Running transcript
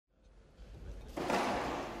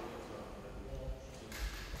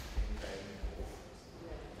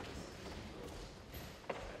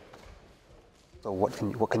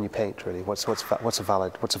What can you paint really? What's a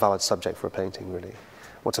valid subject for a painting really?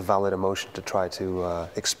 What's a valid emotion to try to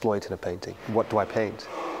exploit in a painting? What do I paint?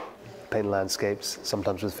 Paint landscapes,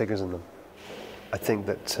 sometimes with figures in them. I think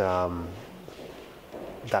that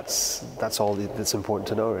that's all that's important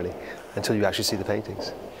to know really, until you actually see the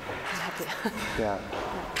paintings. Yeah.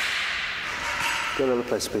 The other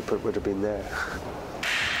place would have been there.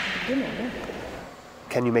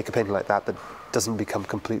 Can you make a painting like that doesn't become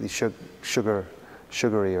completely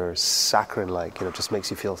sugary or saccharine-like? Just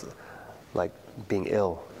makes you feel like being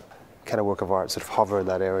ill. Can a work of art sort of hover in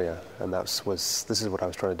that area? And this is what I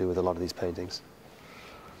was trying to do with a lot of these paintings.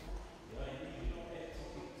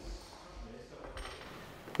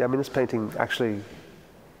 Yeah, I mean, this painting actually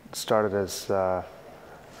started as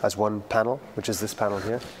one panel, which is this panel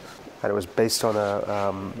here. And it was based on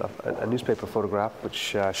a newspaper photograph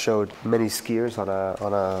which showed many skiers on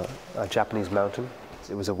a Japanese mountain.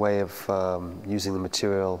 It was a way of using the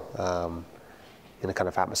material in a kind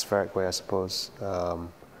of atmospheric way, I suppose.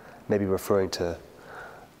 Maybe referring to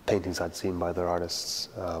paintings I'd seen by other artists,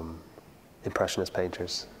 impressionist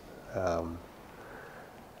painters. It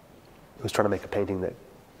was trying to make a painting that,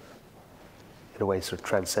 in a way, sort of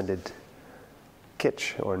transcended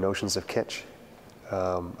kitsch or notions of kitsch.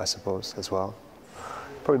 I suppose, as well.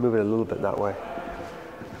 Probably move it a little bit that way.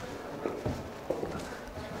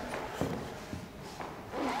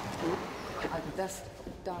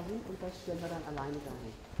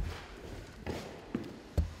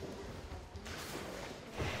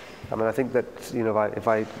 I mean, I think that, if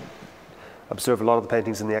I observe a lot of the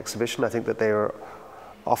paintings in the exhibition, I think that they are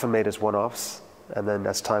often made as one-offs, and then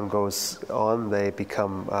as time goes on, they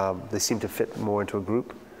seem to fit more into a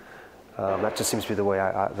group. That just seems to be the way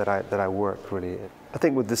that I work, really. I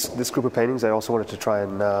think with this group of paintings, I also wanted to try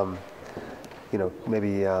and,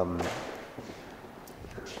 maybe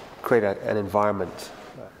create an environment.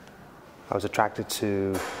 I was attracted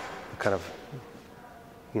to kind of,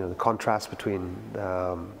 the contrast between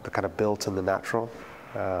the kind of built and the natural.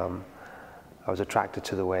 I was attracted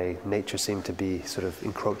to the way nature seemed to be sort of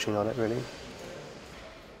encroaching on it, really.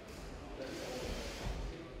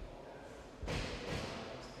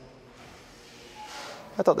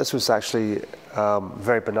 I thought this was actually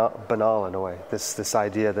very banal in a way. This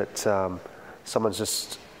idea that someone's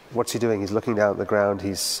just, what's he doing? He's looking down at the ground.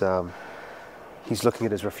 He's looking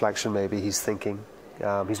at his reflection. Maybe he's thinking.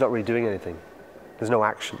 He's not really doing anything. There's no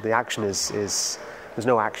action. The action is there's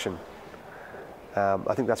no action.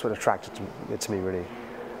 I think that's what attracted it to me really.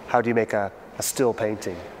 How do you make a still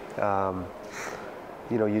painting?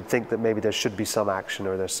 You'd think that maybe there should be some action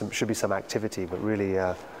or should be some activity, but really.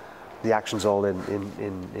 The action's all in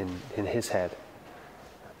his head,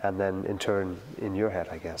 and then in turn in your head,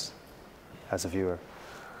 I guess, as a viewer.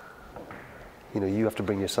 You have to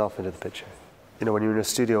bring yourself into the picture. When you're in a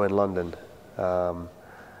studio in London,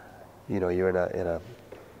 you're in a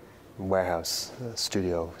warehouse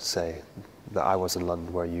studio, say, that I was in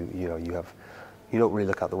London, where you don't really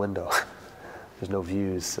look out the window. There's no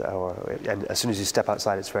views, and as soon as you step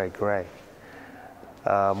outside, it's very grey.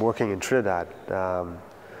 Working in Trinidad.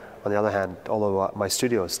 On the other hand, although my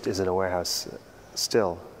studio is in a warehouse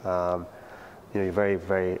still, you're very,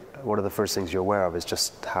 very. One of the first things you're aware of is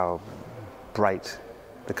just how bright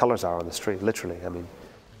the colors are on the street. Literally, I mean.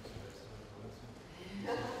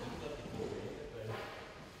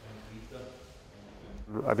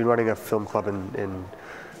 I've been running a film club in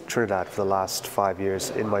Trinidad for the last 5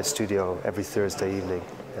 years in my studio every Thursday evening,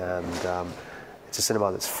 and it's a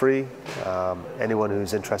cinema that's free. Anyone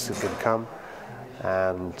who's interested can come.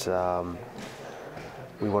 And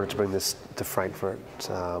we wanted to bring this to Frankfurt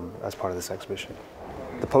as part of this exhibition.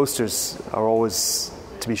 The posters are always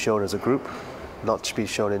to be shown as a group, not to be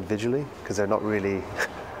shown individually, because they're not really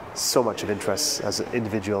so much of interest as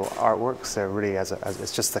individual artworks. They're really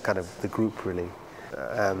it's just the kind of the group really.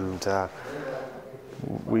 And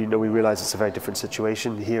we realize it's a very different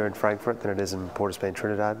situation here in Frankfurt than it is in Port of Spain,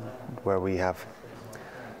 Trinidad, where we have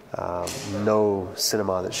no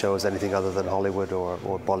cinema that shows anything other than Hollywood or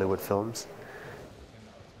Bollywood films.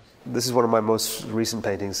 This is one of my most recent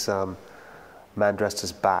paintings, Man Dressed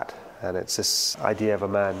as Bat, and it's this idea of a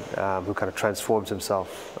man who kind of transforms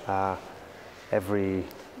himself every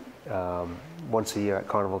once a year at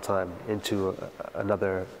carnival time into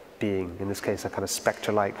another being, in this case a kind of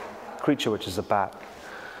spectre-like creature, which is a bat.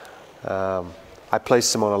 I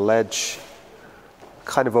placed him on a ledge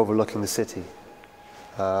kind of overlooking the city.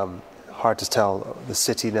 Hard to tell the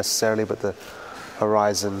city necessarily, but the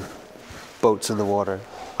horizon, boats in the water.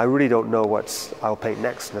 I really don't know what I'll paint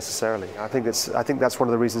next necessarily. I think that's one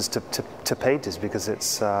of the reasons to paint, is because it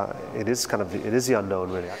is the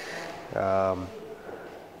unknown really.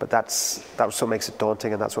 But that's what makes it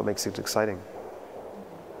daunting, and that's what makes it exciting.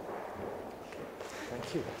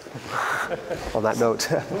 Thank you. On that note.